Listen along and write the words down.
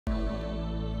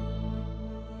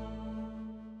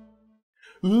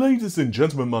Ladies and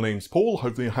gentlemen, my name's Paul.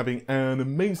 Hopefully you're having an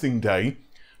amazing day.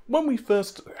 When we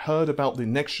first heard about the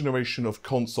next generation of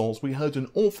consoles, we heard an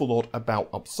awful lot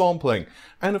about upsampling.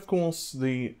 And of course,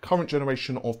 the current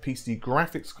generation of PC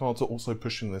graphics cards are also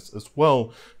pushing this as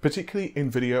well, particularly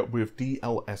Nvidia with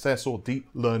DLSS or Deep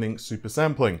Learning Super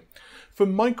Sampling. For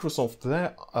Microsoft,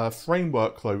 their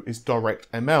framework though is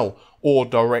DirectML or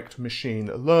Direct Machine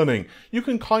Learning. You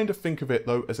can kind of think of it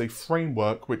though as a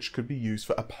framework which could be used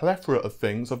for a plethora of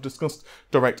things. I've discussed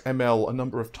DirectML a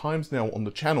number of times now on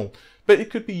the channel, but it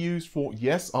could be used for,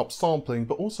 yes, upsampling,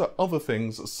 but also other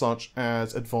things such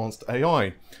as advanced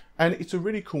AI. And it's a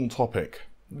really cool topic.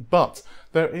 But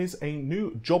there is a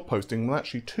new job posting, well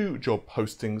actually two job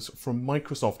postings from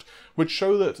Microsoft, which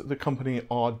show that the company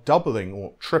are doubling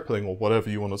or tripling or whatever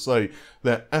you want to say,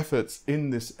 their efforts in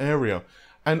this area.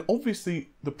 And obviously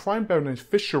the prime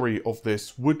beneficiary of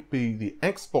this would be the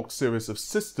Xbox series of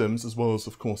systems, as well as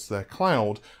of course their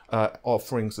cloud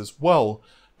offerings as well.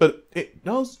 But it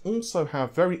does also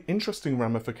have very interesting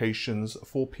ramifications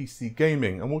for PC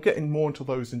gaming, and we'll get more into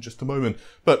those in just a moment.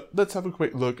 But let's have a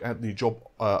quick look at the job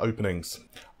openings.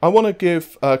 I want to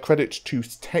give credit to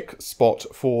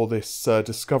TechSpot for this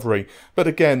discovery, but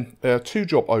again, there are two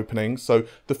job openings. So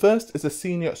the first is a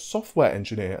senior software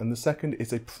engineer, and the second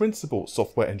is a principal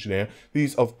software engineer.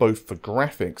 These are both for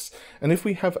graphics. And if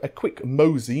we have a quick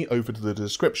mosey over to the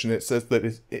description, it says that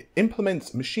it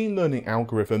implements machine learning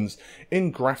algorithms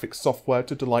in graphics software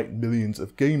to delight millions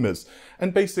of gamers.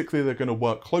 And basically, they're going to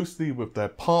work closely with their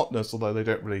partners, although they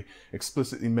don't really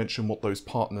explicitly mention what those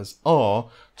partners are,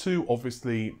 to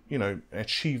obviously, you know,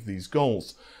 achieve these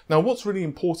goals. Now, what's really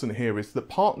important here is that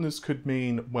partners could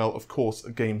mean, well, of course,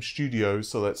 game studios.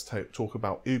 So let's talk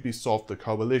about Ubisoft, the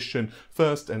Coalition,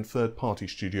 first and third party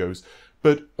studios.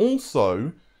 But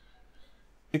also,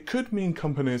 it could mean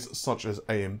companies such as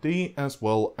AMD as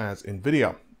well as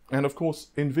Nvidia. And of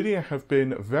course, Nvidia have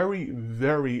been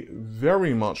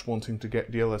very much wanting to get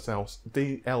DLSS,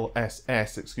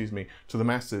 to the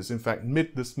masses. In fact,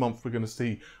 mid this month, we're going to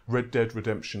see Red Dead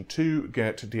Redemption 2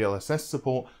 get DLSS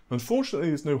support. Unfortunately,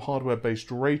 there's no hardware-based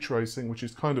ray tracing, which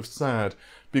is kind of sad,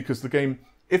 because the game,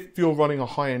 if you're running a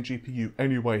high-end GPU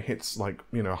anyway, hits like,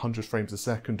 100 frames a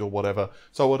second or whatever.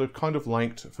 So I would have kind of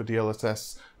liked for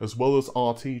DLSS as well as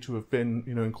RT to have been,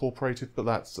 incorporated, but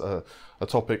that's a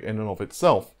topic in and of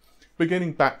itself. But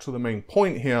getting back to the main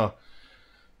point here,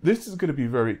 this is going to be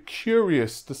very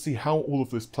curious to see how all of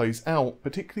this plays out,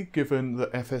 particularly given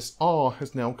that FSR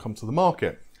has now come to the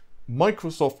market.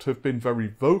 Microsoft have been very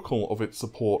vocal of its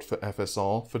support for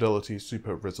FSR, Fidelity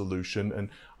Super Resolution, and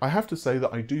I have to say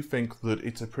that I do think that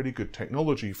it's a pretty good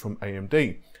technology from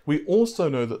AMD. We also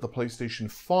know that the PlayStation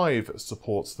 5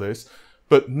 supports this,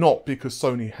 but not because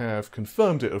Sony have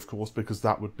confirmed it, of course, because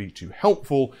that would be too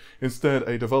helpful. Instead,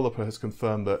 a developer has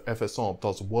confirmed that FSR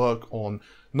does work on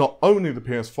not only the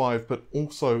PS5, but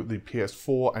also the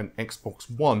PS4 and Xbox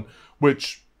One,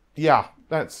 which, yeah,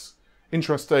 that's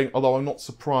interesting, although I'm not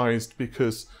surprised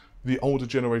because the older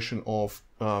generation of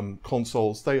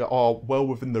consoles, they are well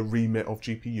within the remit of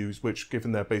GPUs, which,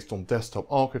 given they're based on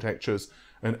desktop architectures,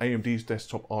 and AMD's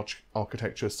desktop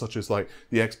architecture, such as like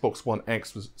the Xbox One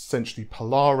X was essentially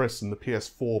Polaris, and the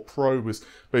PS4 Pro was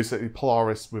basically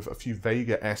Polaris with a few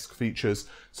Vega-esque features.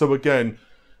 So again,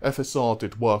 FSR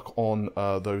did work on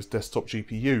those desktop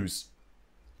GPUs.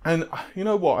 And you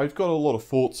know what, I've got a lot of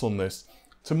thoughts on this.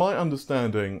 To my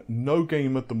understanding, no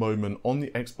game at the moment on the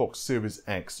Xbox Series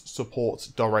X supports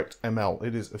DirectML.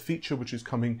 It is a feature which is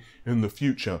coming in the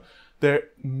future. There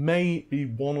may be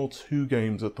one or two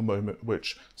games at the moment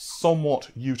which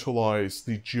somewhat utilize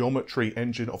the geometry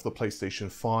engine of the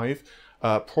PlayStation 5.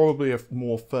 Probably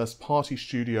more first-party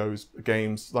studios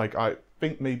games, like I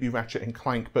think maybe Ratchet &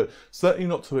 Clank, but certainly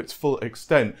not to its full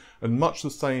extent. And much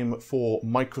the same for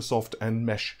Microsoft and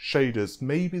mesh shaders.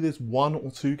 Maybe there's one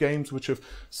or two games which have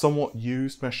somewhat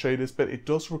used mesh shaders, but it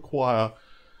does require...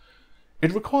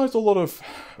 It requires a lot of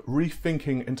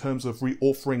rethinking in terms of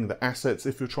reauthoring the assets.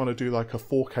 If you're trying to do like a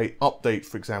 4K update,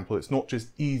 for example, it's not just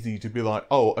easy to be like,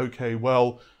 oh, okay,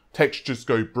 well, textures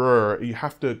go blur. You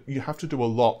have to do a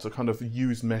lot to kind of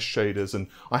use mesh shaders. And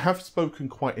I have spoken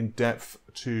quite in depth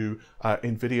to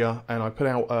Nvidia, and I put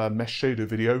out a mesh shader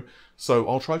video. So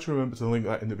I'll try to remember to link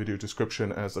that in the video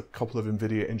description, as a couple of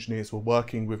Nvidia engineers were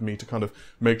working with me to kind of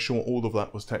make sure all of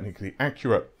that was technically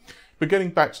accurate. But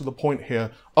getting back to the point here,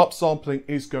 upsampling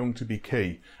is going to be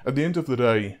key. At the end of the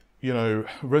day,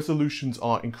 resolutions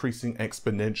are increasing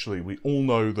exponentially. We all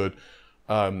know that,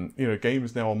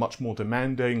 games now are much more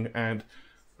demanding, and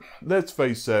let's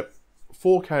face it,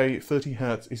 4K 30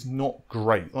 Hz is not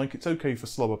great. Like, it's okay for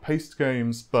slower paced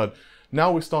games, but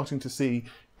now we're starting to see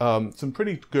some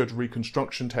pretty good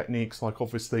reconstruction techniques, like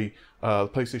obviously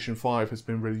PlayStation 5 has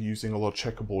been really using a lot of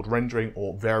checkerboard rendering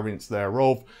or variants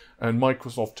thereof, and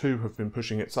Microsoft too have been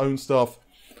pushing its own stuff.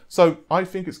 So I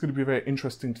think it's going to be very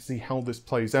interesting to see how this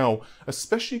plays out,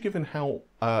 especially given how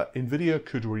Nvidia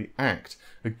could react.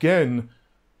 Again,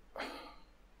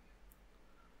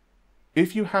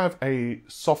 if you have a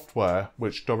software,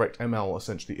 which DirectML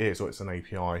essentially is, or it's an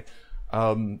API,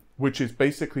 which is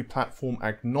basically platform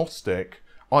agnostic,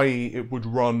 i.e. it would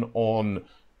run on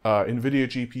Nvidia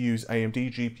GPUs,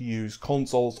 AMD GPUs,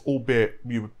 consoles, albeit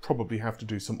you would probably have to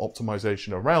do some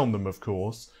optimization around them, of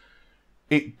course,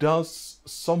 it does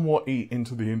somewhat eat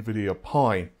into the Nvidia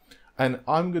pie. And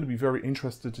I'm going to be very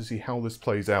interested to see how this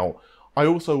plays out. I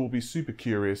also will be super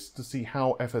curious to see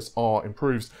how FSR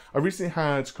improves. I recently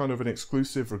had kind of an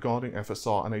exclusive regarding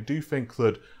FSR, and I do think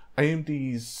that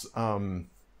AMD's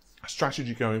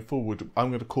strategy going forward, I'm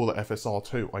going to call it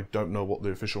FSR2, I don't know what the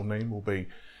official name will be,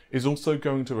 is also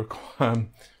going to require,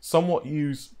 somewhat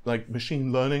use like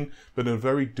machine learning, but in a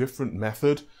very different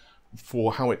method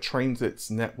for how it trains its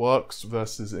networks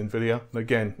versus Nvidia.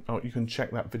 Again, you can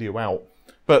check that video out.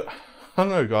 But I don't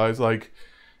know, guys, like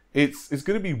it's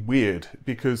going to be weird,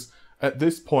 because at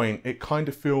this point it kind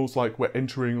of feels like we're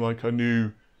entering like a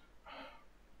new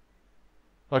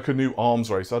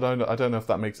arms race. I don't know if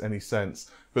that makes any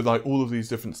sense, but like all of these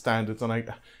different standards, and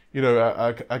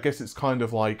I guess it's kind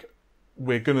of like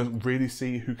we're gonna really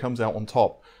see who comes out on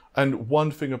top. And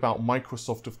one thing about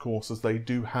Microsoft, of course, is they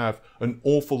do have an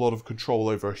awful lot of control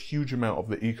over a huge amount of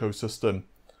the ecosystem.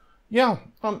 Yeah,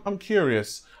 I'm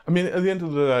curious. I mean, at the end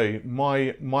of the day,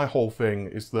 my whole thing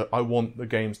is that I want the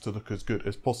games to look as good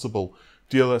as possible.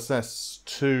 DLSS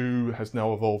 2 has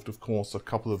now evolved, of course, a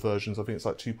couple of versions. I think it's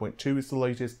like 2.2 is the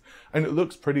latest, and it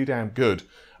looks pretty damn good.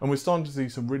 And we're starting to see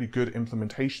some really good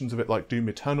implementations of it, like Doom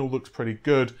Eternal looks pretty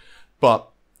good. But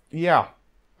yeah,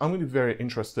 I'm going to be very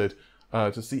interested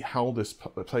to see how this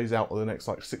plays out over the next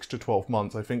like 6 to 12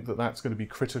 months. I think that that's going to be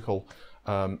critical.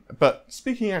 But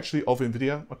speaking actually of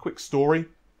Nvidia, a quick story.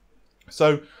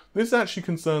 So this actually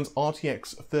concerns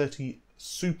RTX 30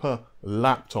 Super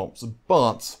laptops,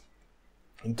 but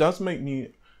it does make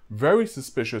me very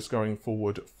suspicious going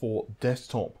forward for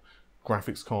desktop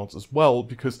graphics cards as well,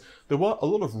 because there were a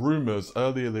lot of rumors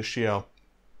earlier this year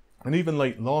and even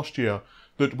late last year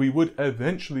that we would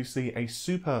eventually see a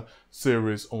super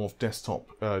series of desktop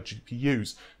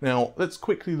GPUs. Now, let's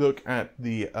quickly look at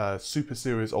the super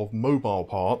series of mobile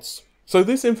parts. So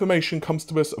this information comes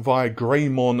to us via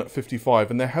Greymon55,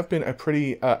 and there have been a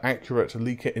pretty accurate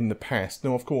leaker in the past.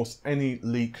 Now, of course, any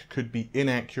leak could be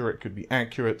inaccurate, could be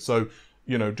accurate, so,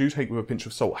 you know, do take it with a pinch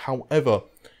of salt. However,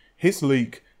 his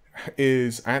leak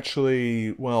is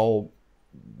actually, well,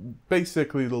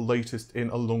 basically the latest in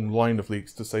a long line of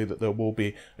leaks to say that there will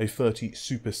be a 30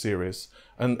 Super Series.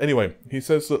 And anyway, he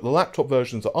says that the laptop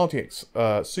versions of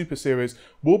RTX Super Series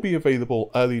will be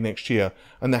available early next year.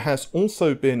 And there has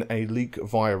also been a leak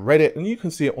via Reddit, and you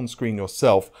can see it on screen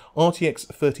yourself. RTX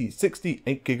 3060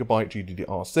 8GB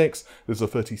GDDR6, there's a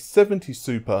 3070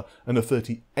 Super and a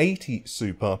 3080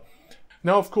 Super.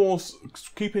 Now, of course,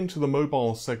 keeping to the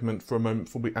mobile segment for a moment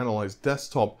before we analyze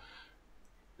desktop,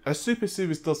 a Super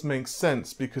Series does make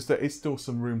sense because there is still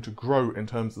some room to grow in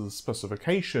terms of the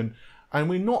specification, and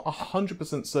we're not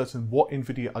 100% certain what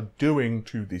Nvidia are doing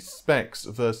to the specs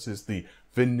versus the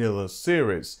vanilla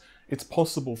series. It's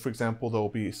possible, for example, there will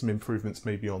be some improvements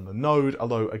maybe on the node,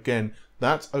 although again,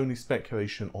 that's only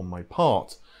speculation on my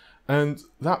part. And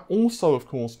that also, of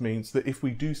course, means that if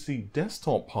we do see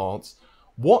desktop parts,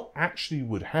 what actually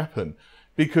would happen?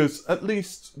 Because at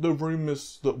least the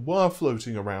rumors that were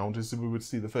floating around is that we would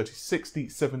see the 3060,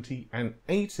 70 and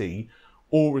 80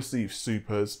 all receive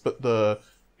supers, but the,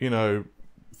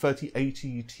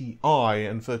 3080 Ti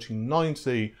and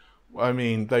 3090, I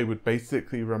mean, they would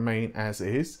basically remain as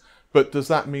is. But does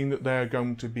that mean that they're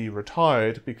going to be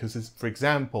retired? Because, for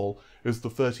example, is the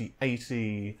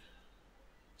 3080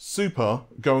 Super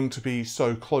going to be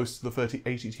so close to the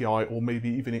 3080 Ti, or maybe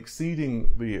even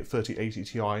exceeding the 3080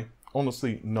 Ti?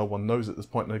 Honestly, no one knows at this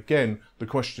point. And again, the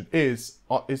question is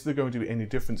there going to be any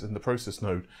difference in the process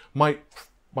node? My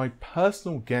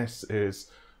personal guess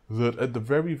is that at the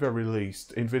very, very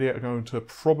least, Nvidia are going to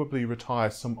probably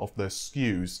retire some of their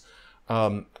SKUs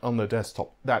on their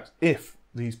desktop. That's if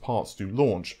these parts do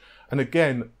launch. And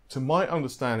again, to my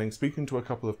understanding, speaking to a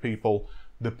couple of people,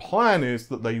 the plan is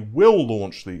that they will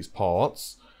launch these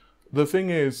parts. The thing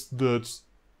is that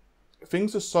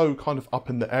things are so kind of up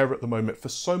in the air at the moment for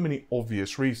so many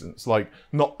obvious reasons. Like,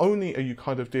 not only are you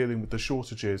kind of dealing with the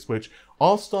shortages, which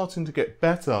are starting to get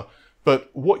better, but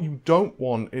what you don't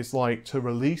want is like to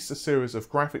release a series of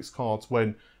graphics cards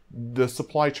when the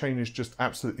supply chain is just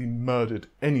absolutely murdered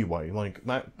anyway. Like,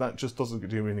 that just doesn't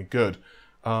do any good.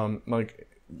 Like,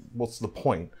 what's the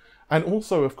point? And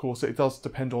also, of course, it does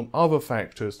depend on other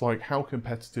factors, like how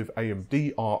competitive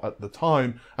AMD are at the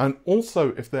time, and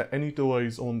also if there are any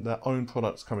delays on their own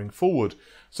products coming forward.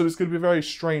 So it's going to be very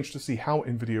strange to see how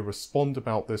Nvidia respond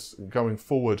about this going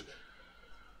forward.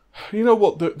 You know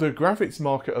what, the graphics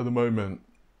market at the moment,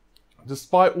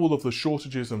 despite all of the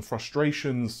shortages and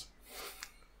frustrations,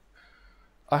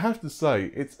 I have to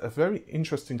say, it's a very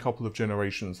interesting couple of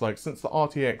generations. Like, since the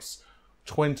RTX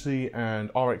 20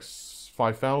 and RX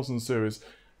 5000 series,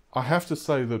 I have to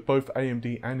say that both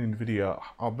AMD and Nvidia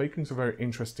are making some very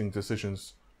interesting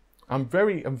decisions. I'm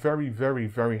very,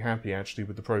 very happy actually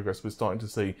with the progress we're starting to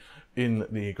see in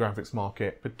the graphics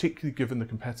market, particularly given the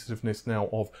competitiveness now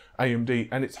of AMD.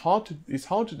 And it's hard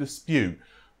to dispute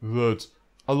that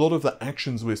a lot of the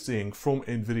actions we're seeing from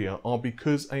Nvidia are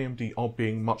because AMD are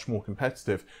being much more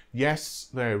competitive. Yes,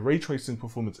 their ray tracing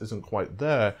performance isn't quite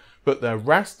there, but their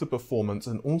raster performance,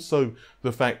 and also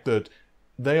the fact that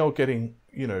they are getting,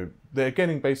 you know, they're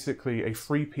getting basically a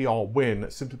free PR win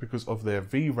simply because of their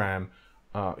VRAM.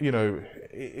 You know,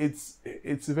 it's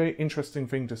a very interesting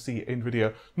thing to see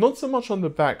Nvidia not so much on the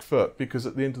back foot, because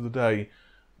at the end of the day,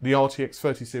 the RTX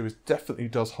 30 series definitely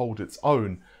does hold its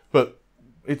own, but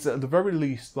it's at the very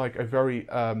least like a very,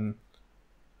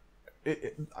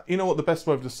 you know what, the best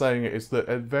way of just saying it is that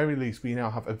at the very least we now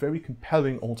have a very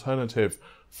compelling alternative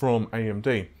from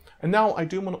AMD. And now I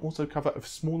do want to also cover a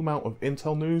small amount of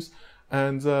Intel news,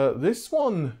 and this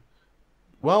one,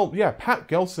 well, yeah, Pat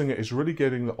Gelsinger is really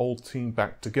getting the old team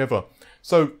back together.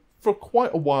 So for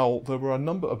quite a while, there were a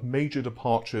number of major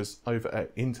departures over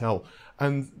at Intel.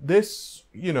 And this,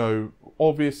 you know,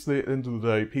 obviously at the end of the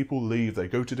day, people leave, they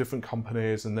go to different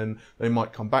companies, and then they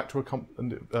might come back to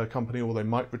a company, or they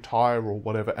might retire or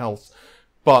whatever else.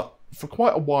 But for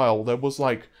quite a while, there was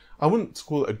like, I wouldn't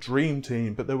call it a dream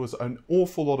team, but there was an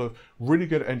awful lot of really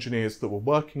good engineers that were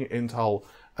working at Intel.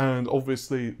 And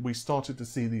obviously, we started to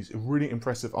see these really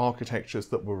impressive architectures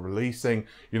that were releasing.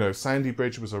 You know, Sandy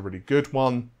Bridge was a really good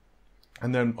one.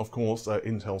 And then, of course,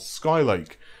 Intel's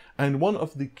Skylake. And one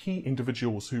of the key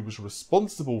individuals who was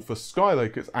responsible for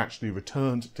Skylake has actually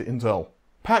returned to Intel.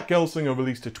 Pat Gelsinger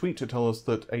released a tweet to tell us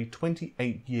that a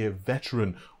 28-year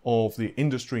veteran of the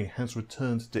industry has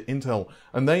returned to Intel.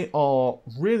 And they are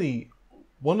really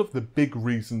one of the big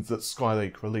reasons that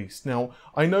Skylake released. Now,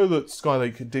 I know that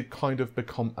Skylake did kind of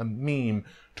become a meme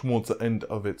towards the end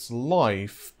of its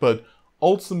life, but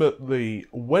ultimately,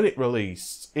 when it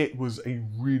released, it was a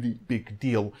really big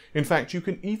deal. In fact, you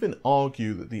can even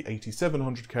argue that the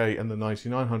 8700K and the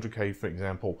 9900K, for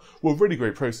example, were really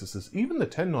great processors. Even the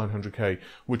 10900K,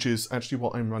 which is actually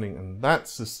what I'm running in that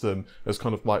system as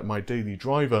kind of like my daily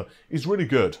driver, is really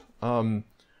good.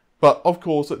 But of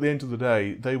course, at the end of the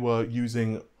day, they were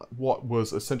using what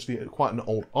was essentially quite an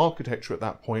old architecture at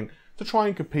that point to try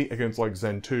and compete against like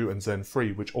Zen 2 and Zen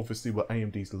 3, which obviously were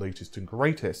AMD's latest and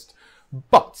greatest.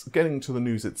 But getting to the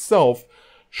news itself,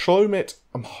 Shlomit,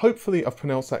 hopefully I've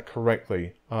pronounced that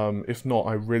correctly. If not,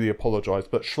 I really apologize.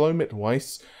 But Shlomit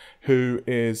Weiss, who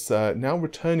is now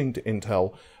returning to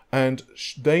Intel, and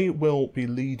they will be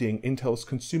leading Intel's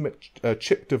consumer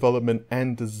chip development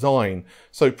and design.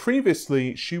 So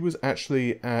previously, she was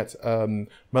actually at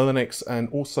Mellonix and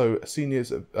also senior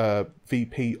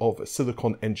VP of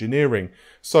Silicon Engineering.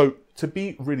 So to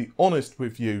be really honest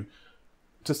with you,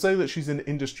 to say that she's an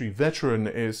industry veteran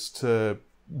is to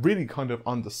really kind of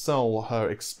undersell her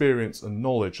experience and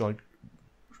knowledge. Like,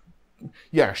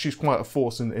 yeah, she's quite a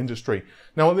force in the industry.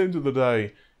 Now, at the end of the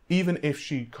day, even if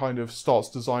she kind of starts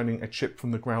designing a chip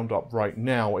from the ground up right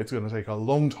now, it's going to take a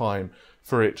long time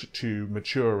for it to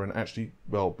mature and actually,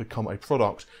 well, become a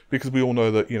product, because we all know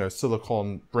that, you know,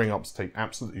 silicon bring-ups take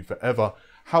absolutely forever.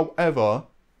 However,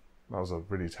 that was a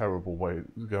really terrible way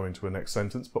to go into a next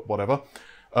sentence, but whatever.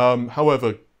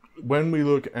 However, when we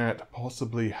look at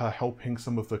possibly her helping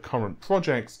some of the current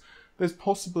projects, there's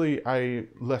possibly a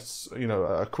less, you know,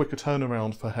 a quicker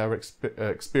turnaround for her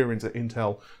experience at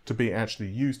Intel to be actually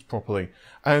used properly.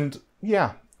 And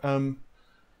yeah, Intel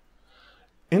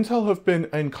have been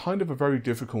in kind of a very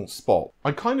difficult spot.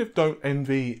 I kind of don't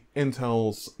envy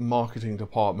Intel's marketing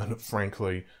department,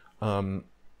 frankly, for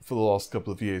the last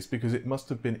couple of years, because it must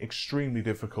have been extremely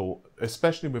difficult,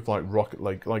 especially with like Rocket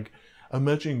Lake. Like,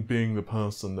 imagine being the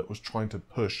person that was trying to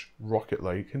push Rocket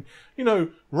Lake. And, you know,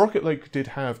 Rocket Lake did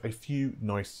have a few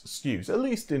nice SKUs, at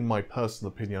least in my personal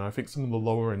opinion. I think some of the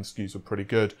lower end SKUs were pretty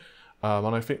good.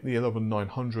 And I think the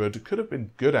 11900 could have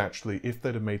been good, actually, if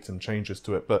they'd have made some changes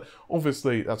to it. But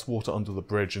obviously, that's water under the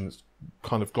bridge, and it's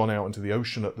kind of gone out into the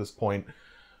ocean at this point.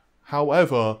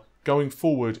 However, going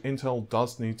forward, Intel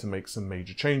does need to make some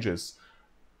major changes.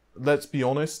 Let's be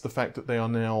honest, the fact that they are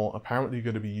now apparently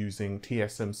going to be using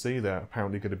TSMC, they're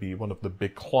apparently going to be one of the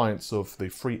big clients of the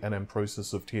FreeNM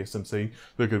process of TSMC,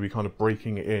 they're going to be kind of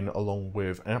breaking it in along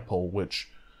with Apple, which,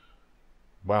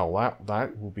 well,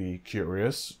 that will be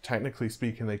curious. Technically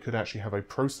speaking, they could actually have a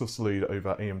process lead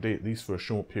over AMD, at least for a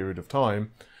short period of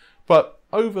time. But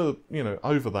over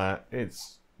that,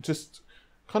 it's just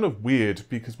kind of weird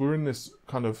because we're in this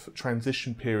kind of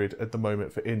transition period at the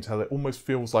moment for Intel. It almost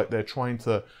feels like they're trying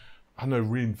to, I don't know,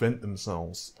 reinvent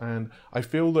themselves. And I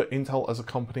feel that Intel as a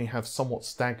company have somewhat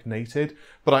stagnated,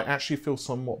 but I actually feel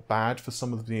somewhat bad for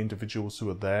some of the individuals who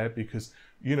are there because,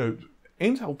 you know,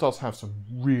 Intel does have some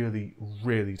really,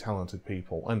 really talented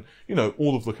people. And, you know,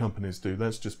 all of the companies do.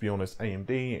 Let's just be honest, AMD,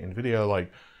 Nvidia, like,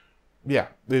 yeah,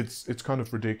 it's kind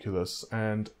of ridiculous.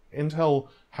 And Intel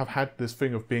have had this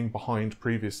thing of being behind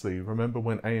previously. Remember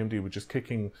when AMD were just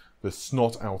kicking the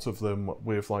snot out of them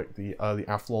with like the early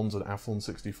Athlons and Athlon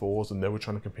 64s, and they were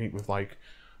trying to compete with like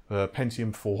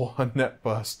Pentium 4 and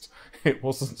NetBurst. It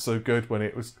wasn't so good when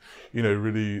it was, you know,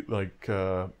 really like,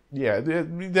 yeah,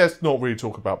 let's not really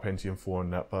talk about Pentium 4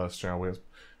 and NetBurst, shall we?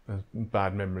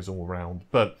 Bad memories all around.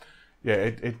 But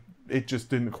yeah, it just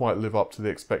didn't quite live up to the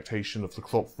expectation of the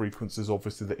clock frequencies,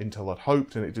 obviously, that Intel had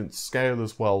hoped, and it didn't scale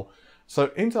as well. So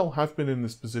Intel have been in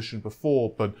this position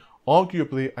before, but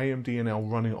arguably AMD are now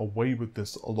running away with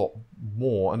this a lot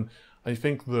more. And I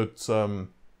think that,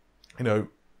 you know,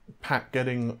 Pat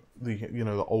getting the, you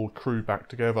know, the old crew back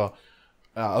together,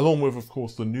 along with, of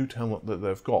course, the new talent that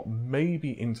they've got,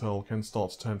 maybe Intel can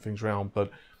start to turn things around.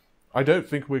 But I don't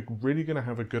think we're really going to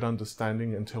have a good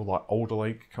understanding until like Alder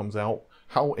Lake comes out,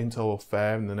 how Intel will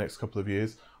fare in the next couple of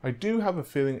years. I do have a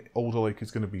feeling Alder Lake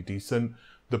is going to be decent.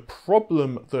 The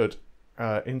problem that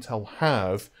Intel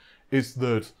have is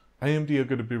that AMD are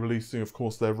going to be releasing, of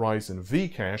course, their Ryzen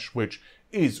Vcache, which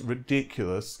is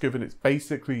ridiculous, given it's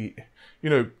basically, you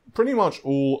know, pretty much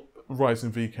all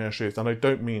Ryzen Vcache is, and I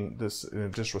don't mean this in a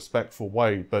disrespectful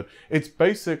way, but it's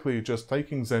basically just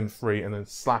taking Zen 3 and then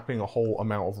slapping a whole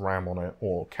amount of RAM on it,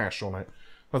 or cache on it.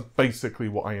 That's basically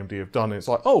what AMD have done. It's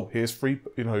like, oh, here's free,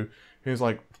 you know, here's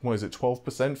like, what is it, 12%,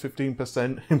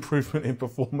 15% improvement in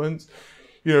performance.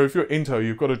 You know, if you're Intel,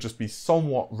 you've got to just be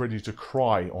somewhat ready to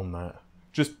cry on that.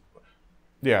 Just,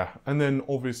 yeah. And then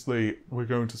obviously we're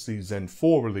going to see Zen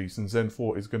 4 release, and Zen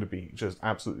 4 is going to be just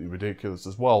absolutely ridiculous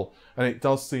as well. And it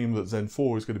does seem that Zen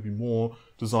 4 is going to be more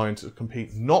designed to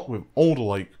compete not with Alder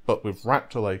Lake, but with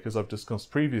Raptor Lake, as I've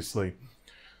discussed previously.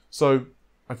 So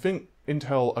I think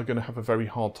Intel are going to have a very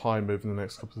hard time over the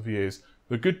next couple of years.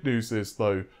 The good news is,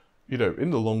 though, you know,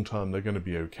 in the long term, they're going to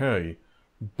be okay,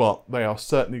 but they are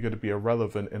certainly going to be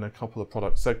irrelevant in a couple of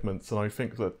product segments. And I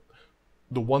think that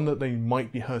the one that they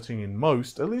might be hurting in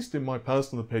most, at least in my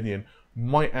personal opinion,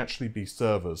 might actually be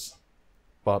servers.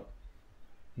 But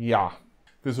yeah,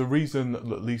 there's a reason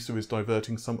that Lisa is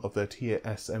diverting some of their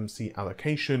TSMC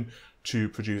allocation to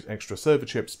produce extra server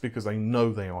chips, because they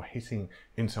know they are hitting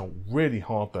Intel really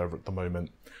hard there at the moment.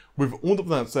 With all of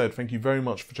that said, thank you very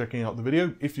much for checking out the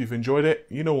video. If you've enjoyed it,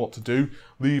 you know what to do.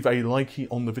 Leave a likey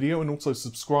on the video and also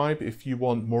subscribe if you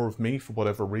want more of me for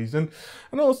whatever reason.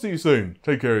 And I'll see you soon.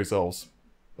 Take care of yourselves.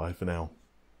 Bye for now.